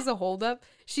says this is a holdup,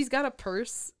 she's got a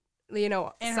purse, and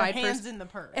her hand's in the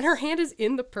purse. And her hand is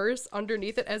in the purse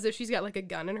underneath it as if she's got like a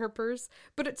gun in her purse,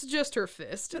 but it's just her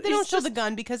fist. But they don't show the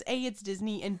gun because A, it's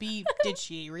Disney, and B, did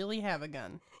she really have a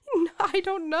gun? I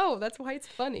don't know. That's why it's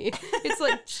funny. It's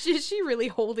like, is she really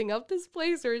holding up this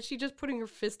place, or is she just putting her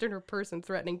fist in her purse and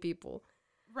threatening people?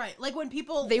 Right. Like when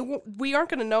people... We aren't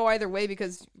going to know either way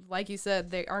because, like you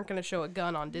said, they aren't going to show a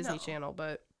gun on Disney Channel,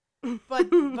 but... but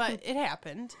it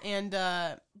happened, and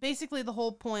basically the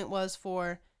whole point was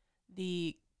for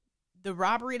the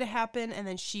robbery to happen, and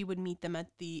then she would meet them at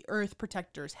the Earth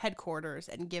Protectors headquarters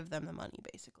and give them the money,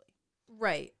 basically.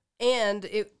 Right. And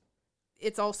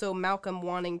it's also Malcolm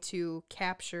wanting to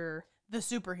capture the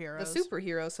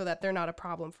superheroes so that they're not a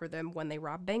problem for them when they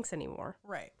rob banks anymore.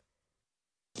 Right.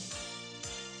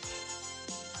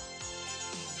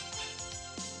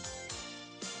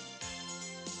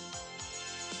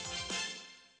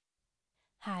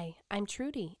 Hi, I'm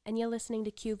Trudy, and you're listening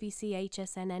to QVC,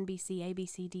 HSN, NBC,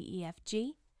 ABC,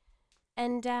 DEFG.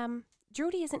 And,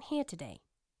 Trudy isn't here today.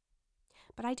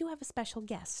 But I do have a special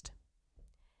guest.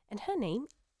 And her name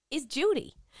is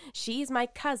Judy. She is my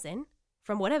cousin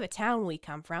from whatever town we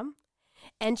come from.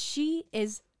 And she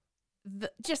is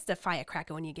just a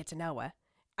firecracker when you get to know her.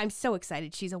 I'm so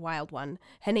excited. She's a wild one.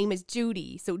 Her name is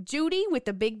Judy. So Judy with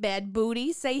the big bad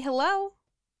booty, say hello.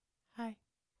 Hi.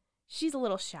 She's a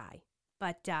little shy.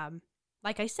 But,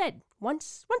 like I said,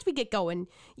 once we get going,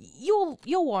 you'll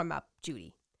warm up,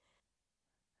 Judy.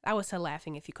 That was her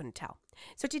laughing if you couldn't tell.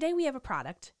 So today we have a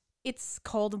product. It's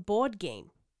called a board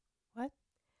game. What?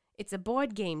 It's a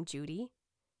board game, Judy.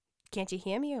 Can't you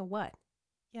hear me or what?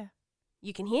 Yeah.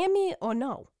 You can hear me or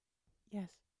no? Yes.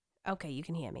 Okay, you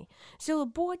can hear me. So a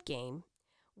board game,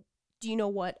 do you know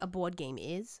what a board game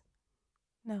is?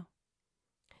 No.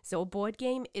 So a board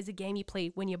game is a game you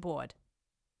play when you're bored.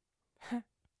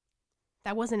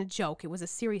 That wasn't a joke. It was a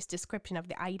serious description of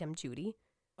the item, Judy.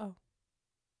 Oh,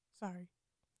 sorry.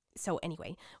 So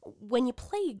anyway, when you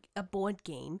play a board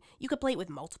game, you could play it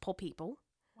with multiple people.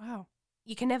 Wow.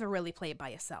 You can never really play it by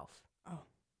yourself. Oh.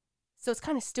 So it's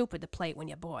kind of stupid to play it when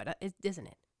you're bored, isn't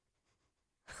it?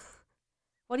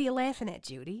 What are you laughing at,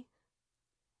 Judy?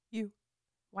 You.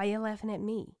 Why are you laughing at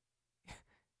me?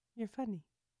 You're funny.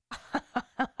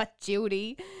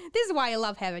 Judy, this is why I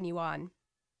love having you on.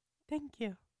 Thank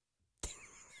you.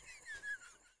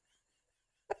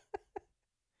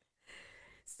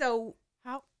 So,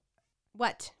 how?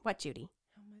 What, Judy?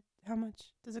 How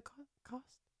much does it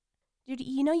cost? Judy,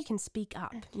 you can speak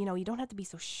up. You don't have to be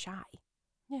so shy.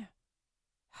 Yeah.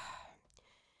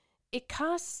 It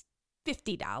costs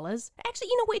 $50. Actually,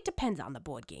 it depends on the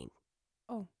board game.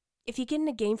 Oh. If you're getting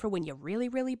a game for when you're really,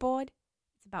 really bored,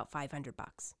 it's about $500.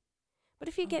 But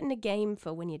if you're getting a game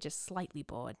for when you're just slightly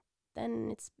bored, then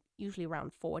it's usually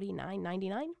around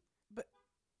 $49.99.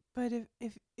 But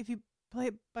if you play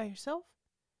it by yourself?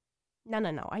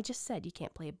 No. I just said you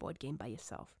can't play a board game by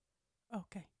yourself.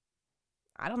 Okay.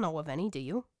 I don't know of any, do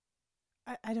you?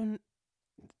 I don't.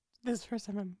 This is the first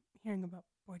time I'm hearing about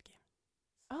board games.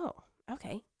 Oh,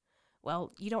 okay.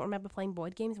 Well, you don't remember playing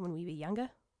board games when we were younger?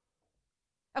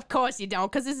 Of course you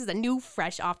don't, because this is a new,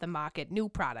 fresh, off the market, new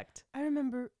product. I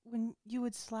remember when you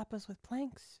would slap us with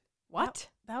planks. What?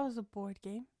 That was a board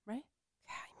game, right?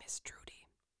 I miss Trudy.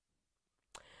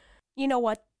 You know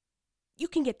what? You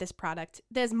can get this product.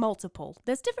 There's multiple.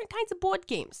 There's different kinds of board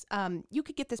games. You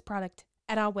could get this product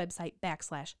at our website,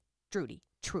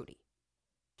 /Trudy.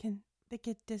 Can they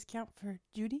get discount for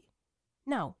Judy?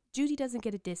 No, Judy doesn't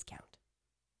get a discount.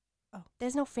 Oh.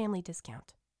 There's no family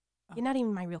discount. Oh. You're not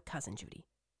even my real cousin, Judy.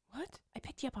 What? I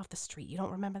picked you up off the street. You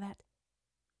don't remember that?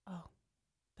 Oh.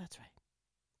 That's right.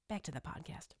 Back to the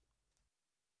podcast.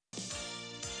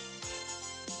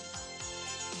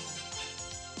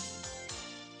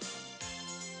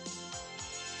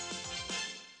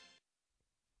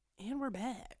 And we're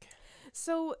back.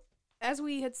 So, as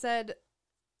we had said,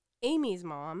 Amy's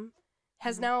mom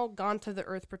has now gone to the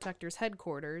Earth Protector's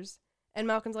headquarters, and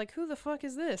Malcolm's like, who the fuck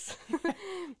is this?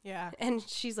 Yeah. And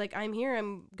she's like, I'm here,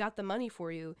 got the money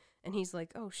for you. And he's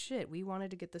like, oh shit, we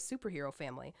wanted to get the superhero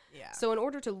family. Yeah. So in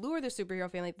order to lure the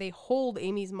superhero family, they hold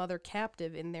Amy's mother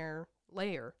captive in their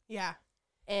lair. Yeah.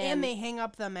 And they hang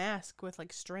up the mask with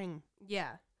like string.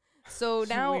 Yeah. So It's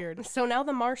now weird. so now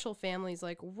the Marshall family's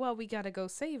like, well, we gotta go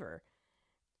save her.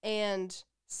 And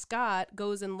Scott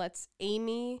goes and lets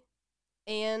Amy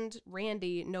and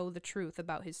Randy know the truth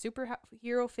about his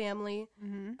superhero family,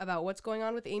 about what's going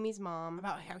on with Amy's mom.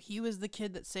 About how he was the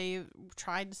kid that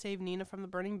tried to save Nina from the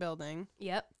burning building.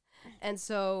 Yep. And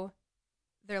so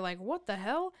they're like, what the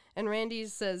hell? And Randy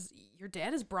says, your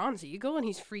dad is Bronze Eagle, and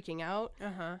he's freaking out.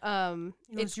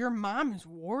 It's your mom is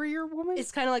Warrior Woman?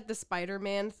 It's kind of like the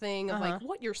Spider-Man thing of like,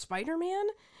 what, you're Spider-Man?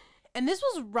 And this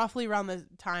was roughly around the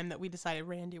time that we decided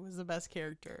Randy was the best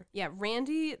character. Yeah,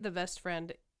 Randy, the best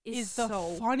friend, is the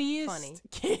so funniest funny.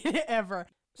 kid ever.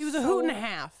 He was a hoot and a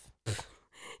half.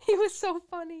 He was so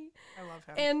funny. I love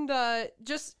him. And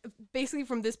just basically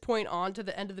from this point on to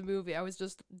the end of the movie, I was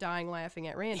just dying laughing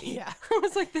at Randy. Yeah. I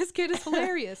was like, this kid is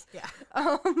hilarious.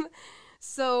 Yeah.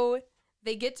 So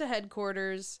they get to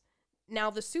headquarters. Now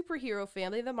the superhero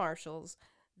family, the Marshalls,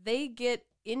 they get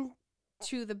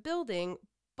into the building,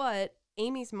 but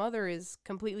Amy's mother is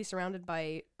completely surrounded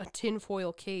by a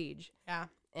tinfoil cage. Yeah.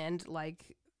 And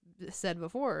like said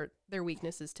before, their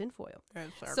weakness is tinfoil.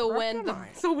 It's So our when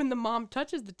kryptonite. when the mom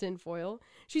touches the tinfoil,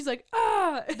 she's like,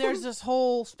 ah! There's this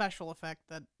whole special effect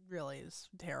that really is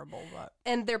terrible, but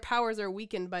And their powers are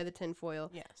weakened by the tinfoil.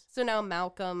 yes. So now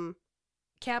Malcolm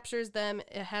captures them,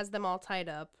 it has them all tied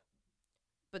up,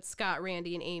 but Scott,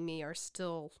 Randy, and Amy are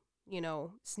still,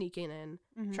 sneaking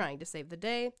in, trying to save the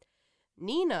day.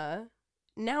 Nina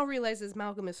now realizes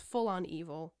Malcolm is full on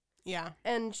evil, Yeah.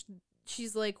 and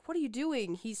she's like, what are you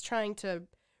doing? He's trying to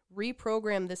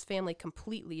reprogram this family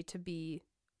completely to be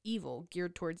evil,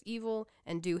 geared towards evil,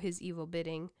 and do his evil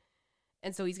bidding.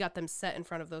 And so he's got them set in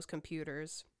front of those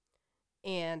computers.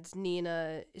 And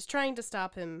Nina is trying to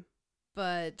stop him,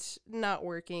 but not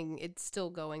working. It's still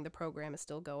going. The program is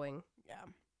still going. Yeah.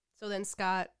 So then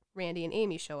Scott, Randy, and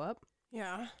Amy show up.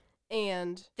 Yeah.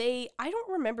 And I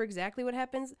don't remember exactly what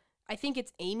happens. I think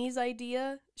it's Amy's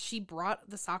idea. She brought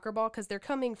the soccer ball because they're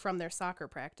coming from their soccer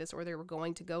practice, or they were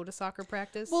going to go to soccer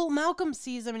practice. Well, Malcolm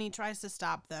sees them and he tries to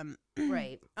stop them.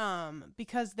 Right.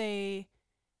 Because they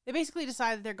basically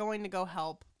decided they're going to go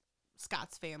help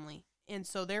Scott's family. And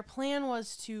so their plan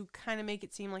was to kind of make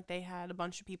it seem like they had a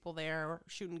bunch of people there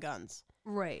shooting guns.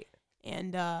 Right.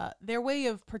 And their way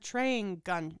of portraying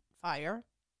gunfire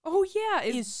Oh, yeah.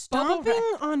 is bubble stomping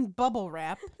wrap. on bubble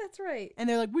wrap. That's right. And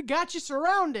they're like, we got you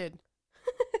surrounded.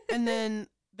 And then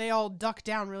they all duck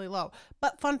down really low.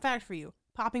 But fun fact for you,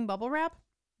 popping bubble wrap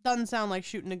doesn't sound like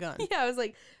shooting a gun. Yeah, I was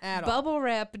like, At all. bubble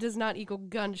wrap does not equal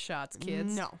gunshots,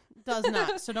 kids. No, does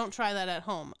not. So don't try that at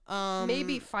home.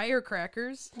 Maybe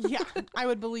firecrackers. Yeah, I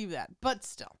would believe that. But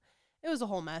still, it was a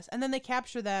whole mess. And then they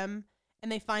capture them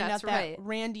and they find That's out right. that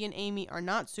Randy and Amy are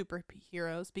not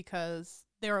superheroes because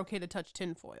they're okay to touch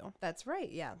tinfoil. That's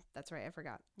right. Yeah, that's right. I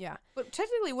forgot. Yeah. But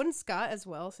technically, wouldn't Scott as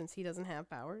well, since he doesn't have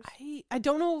powers? I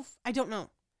don't know. I don't know.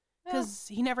 Because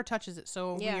he never touches it,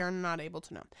 so Yeah. we are not able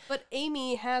to know. But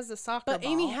Amy has a soccer But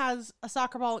ball. Amy has a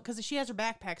soccer ball because she has her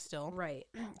backpack still. Right.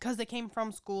 Because they came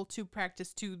from school to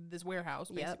practice to this warehouse,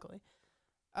 Yep. basically.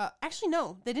 Actually,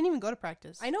 no. They didn't even go to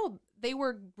practice. I know they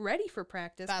were ready for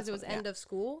practice because That's it was what- yeah. end of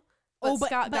school. But But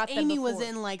Scott got them Amy was before.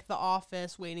 in, like, the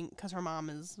office waiting because her mom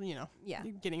is, Yeah.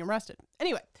 getting arrested.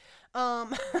 Anyway.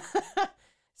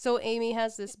 So Amy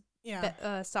has this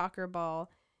Yeah. soccer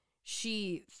ball.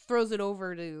 She throws it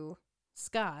over to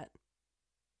Scott.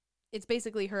 It's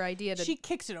basically her idea to... She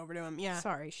kicks it over to him, yeah.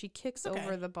 Sorry, she kicks Okay.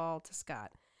 over the ball to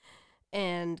Scott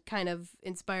and kind of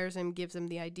inspires him, gives him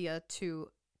the idea to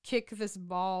kick this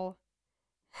ball.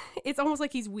 It's almost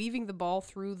like he's weaving the ball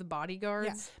through the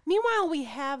bodyguards. Meanwhile, we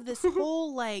have this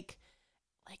whole, like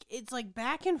it's like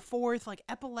back and forth, like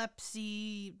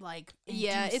epilepsy, like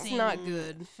Yeah, it's not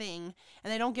inducing good. thing,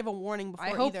 and they don't give a warning before I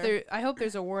hope either. I hope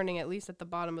there's a warning at least at the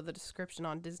bottom of the description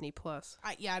on Disney Plus.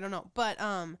 I don't know, but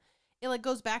it like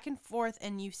goes back and forth,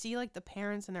 and you see like the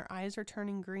parents and their eyes are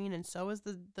turning green, and so is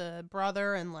the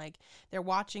brother, and like they're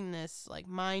watching this like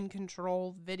mind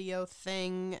control video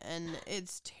thing, and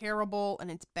it's terrible and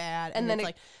it's bad, And then it's it-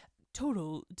 like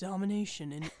total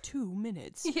domination in 2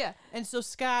 minutes. Yeah. And so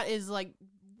Scott is like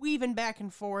weaving back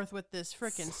and forth with this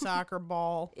freaking soccer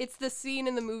ball. It's the scene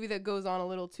in the movie that goes on a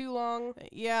little too long.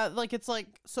 Yeah, like it's like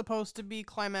supposed to be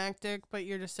climactic, but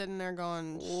you're just sitting there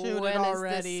going, shoot When it is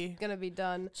already. this gonna be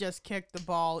done? Just kick the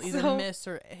ball, either So- miss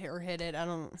or hit it. I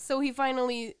don't. So he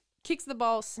finally kicks the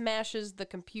ball, smashes the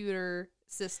computer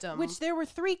system. Which there were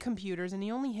 3 computers and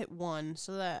he only hit 1,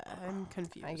 so that I'm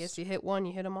confused. I guess you hit one,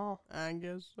 you hit them all. I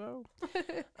guess so.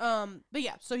 But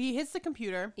yeah, so he hits the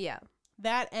computer. Yeah.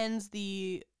 That ends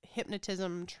the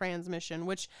hypnotism transmission,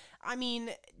 which, I mean,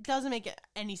 doesn't make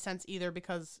any sense either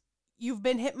because you've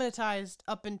been hypnotized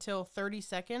up until 30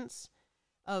 seconds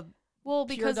of Well,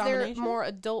 pure because their domination? more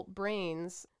adult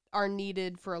brains are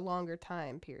needed for a longer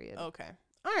time period. Okay.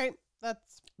 All right.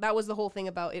 That was the whole thing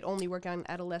about it only working on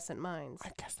adolescent minds.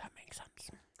 I guess that makes sense.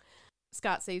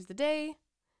 Scott saves the day.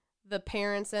 The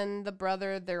parents and the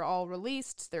brother, they're all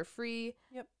released. They're free.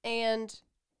 Yep. And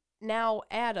now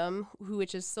Adam,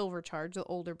 which is Silvercharge, the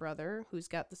older brother, who's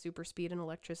got the super speed and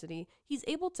electricity, he's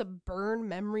able to burn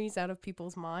memories out of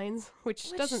people's minds,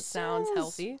 which doesn't sound sounds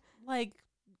healthy. Like,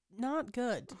 not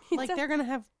good. It Like, does- they're going to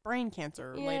have brain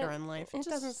cancer Yeah, later in life. It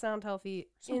doesn't sound healthy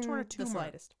some in sort of the tumor.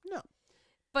 slightest. No.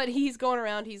 But he's going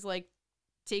around, he's like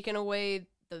taking away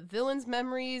the villain's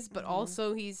memories, but Mhm.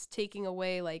 also he's taking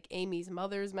away like Amy's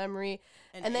mother's memory.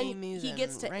 And then Amy's he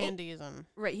gets and to Randy's and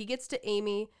Right, he gets to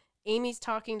Amy. Amy's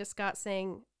talking to Scott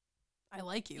saying, I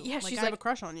like you. Yeah, like, she's I have like- a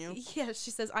crush on you. yeah,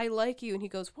 she says, I like you. And he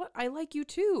goes, what? I like you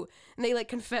too. And they like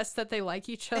confess that they like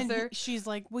each And other. she's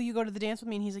like, will you go to the dance with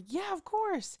me? And he's like, yeah, of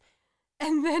course.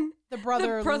 And then The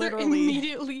brother, literally.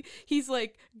 immediately, he's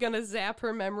like gonna zap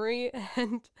her memory.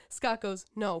 And Scott goes,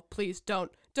 no, please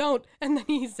don't. And then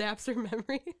he zaps her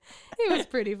memory. It was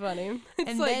pretty funny. It's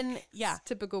And like, then, yeah.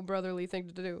 typical brotherly thing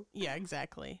to do. Yeah,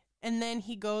 exactly. And then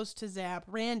he goes to zap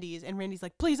Randy's, and Randy's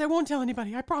like, please, I won't tell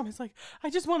anybody. I promise. Like, I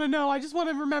just want to know. I just want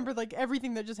to remember, like,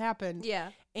 everything that just happened. Yeah.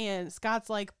 And Scott's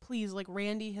like, please, like,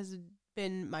 Randy has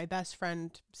been my best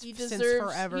friend He since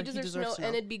deserves, forever. he deserves to know,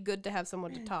 and it'd be good to have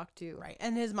someone to talk to. Right.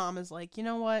 And his mom is like, you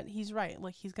know what? He's right.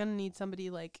 Like, he's going to need somebody,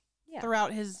 like, Yeah.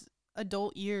 throughout his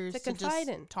adult years To to confide just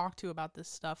in. talk to about this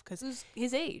stuff. Who's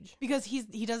his age. Because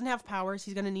he doesn't have powers.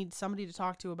 He's going to need somebody to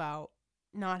talk to about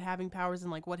not having powers and,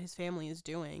 like, what his family is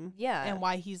doing. Yeah. And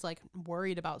why he's, like,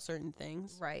 worried about certain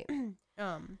things. Right.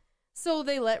 Um, So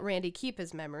they let Randy keep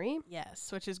his memory.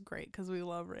 yes, which is great because we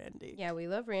love Randy. Yeah, we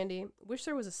love Randy. Wish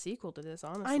there was a sequel to this,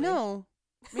 honestly. I know.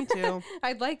 Me too.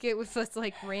 I'd like it with us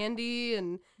like Randy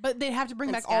and But they'd have to bring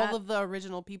And back Scott. all of the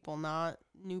original people, not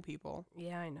new people.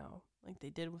 yeah, I know. Like they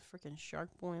did with freaking Shark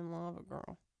Boy and Lava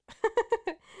Girl.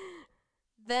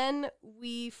 Then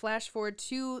we flash forward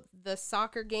to the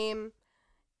soccer game.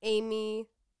 Amy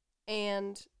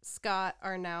and Scott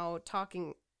are now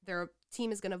talking. Their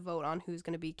team is going to vote on who's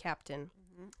going to be captain.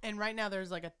 And right now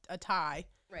there's like a tie.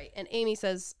 Right. And Amy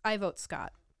says, I vote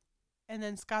Scott. And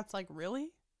then Scott's like, really?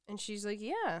 And she's like,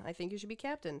 yeah, I think you should be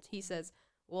captain. He says,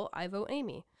 well, I vote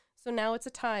Amy. So now it's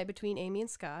a tie between Amy and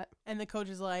Scott. And the coach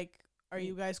is like, are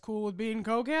you guys cool with being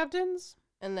co-captains?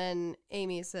 And then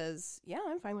Amy says, yeah,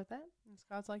 I'm fine with that. And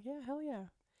Scott's like, yeah, hell yeah.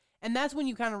 And that's when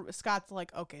you kind of, Scott's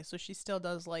like, okay, so she still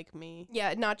does like me.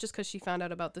 Yeah, not just because she found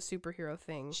out about the superhero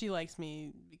thing. She likes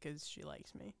me because she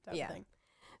likes me, type Yeah. of thing.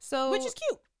 So Which is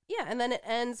cute. yeah, and then it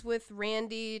ends with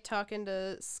Randy talking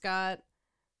to Scott,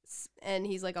 and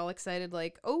he's like all excited,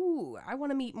 like, "Oh, I want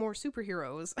to meet more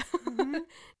superheroes,"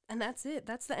 and that's it.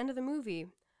 That's the end of the movie.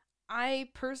 I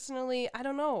personally, I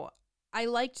don't know. I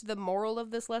liked the moral of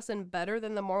this lesson better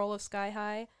than the moral of Sky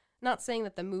High. Not saying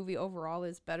that the movie overall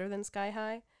is better than Sky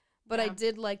High, but I Yeah.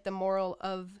 did like the moral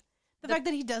of The fact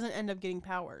that he doesn't end up getting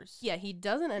powers. yeah, he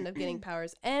doesn't end up getting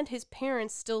powers, and his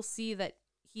parents still see that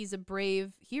he's a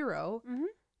brave hero, Mhm.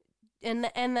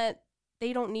 and that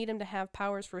they don't need him to have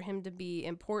powers for him to be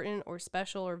important or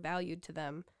special or valued to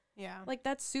them. Yeah. Like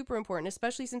that's super important,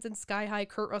 especially since in Sky High,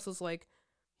 Kurt Russell's like,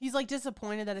 He's like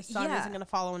disappointed that his son Yeah. isn't going to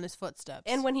follow in his footsteps.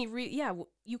 and when he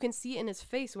you can see it in his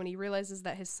face when he realizes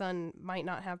that his son might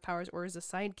not have powers or is a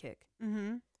sidekick.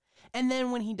 Mm-hmm. And then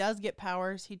when he does get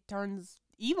powers, he turns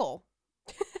evil.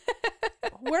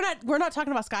 We're not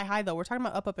talking about Sky High though. We're talking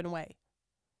about Up and Away.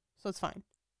 So it's fine.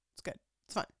 It's good.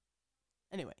 It's fine.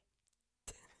 Anyway.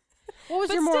 What was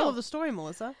But your moral still- of the story,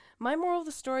 Melissa? My moral of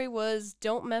the story was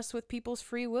don't mess with people's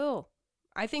free will.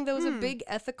 I think that was a big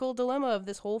ethical dilemma of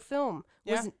this whole film.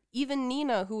 Was Yeah. even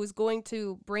Nina, who was going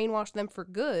to brainwash them for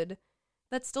good,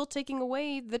 that's still taking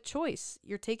away the choice.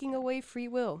 You're taking away free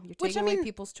will. You're Which, taking I away mean,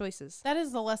 people's choices. That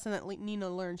is the lesson that Nina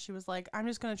learned. She was like, I'm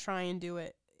just going to try and do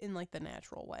it in like the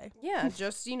natural way. Yeah,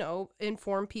 just,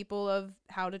 inform people of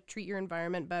how to treat your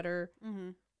environment better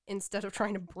instead of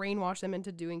trying to brainwash them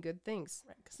into doing good things.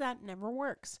 Right, because that never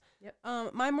works. Yep.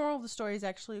 My moral of the story is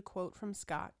actually a quote from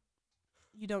Scott.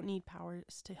 You don't need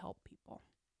powers to help people.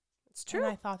 It's true.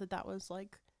 And I thought that was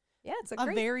like it's a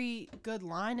very good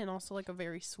line and also like a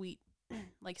very sweet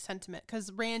like sentiment.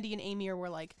 Because Randy and Amy were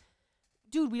like,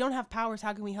 dude, we don't have powers.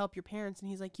 How can we help your parents? And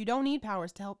he's like, you don't need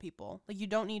powers to help people. Like, you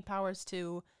don't need powers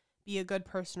to be a good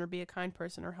person or be a kind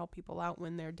person or help people out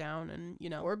when they're down and,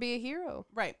 Or be a hero.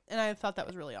 Right. And I thought that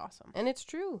was really awesome. And it's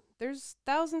true. There's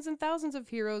thousands and thousands of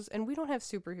heroes, and we don't have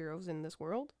superheroes in this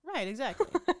world. Right, exactly.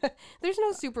 There's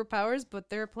no superpowers,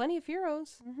 but there are plenty of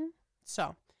heroes.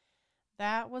 So,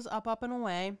 that was Up and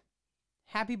Away.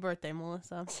 Happy birthday,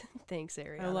 Melissa. Thanks,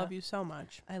 Ariana. I love you so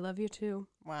much. I love you too.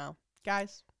 Wow.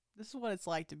 Guys, this is what it's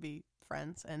like to be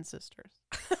friends and sisters.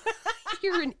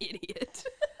 You're an idiot.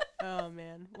 Oh,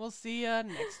 man. We'll see you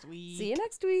next week. See you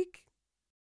next week.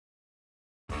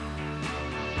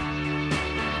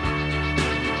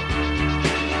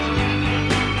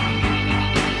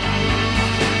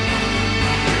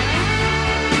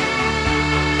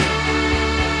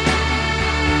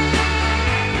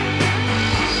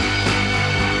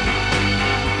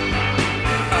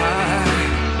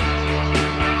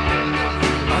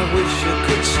 I wish you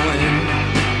could swim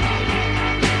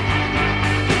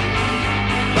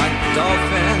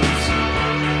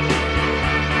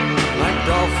like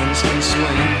dolphins can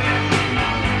swim.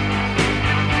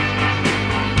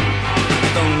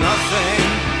 Though nothing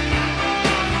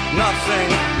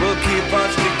will keep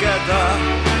us together.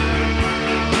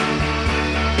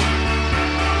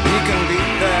 We can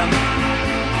beat them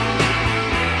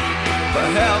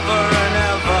forever and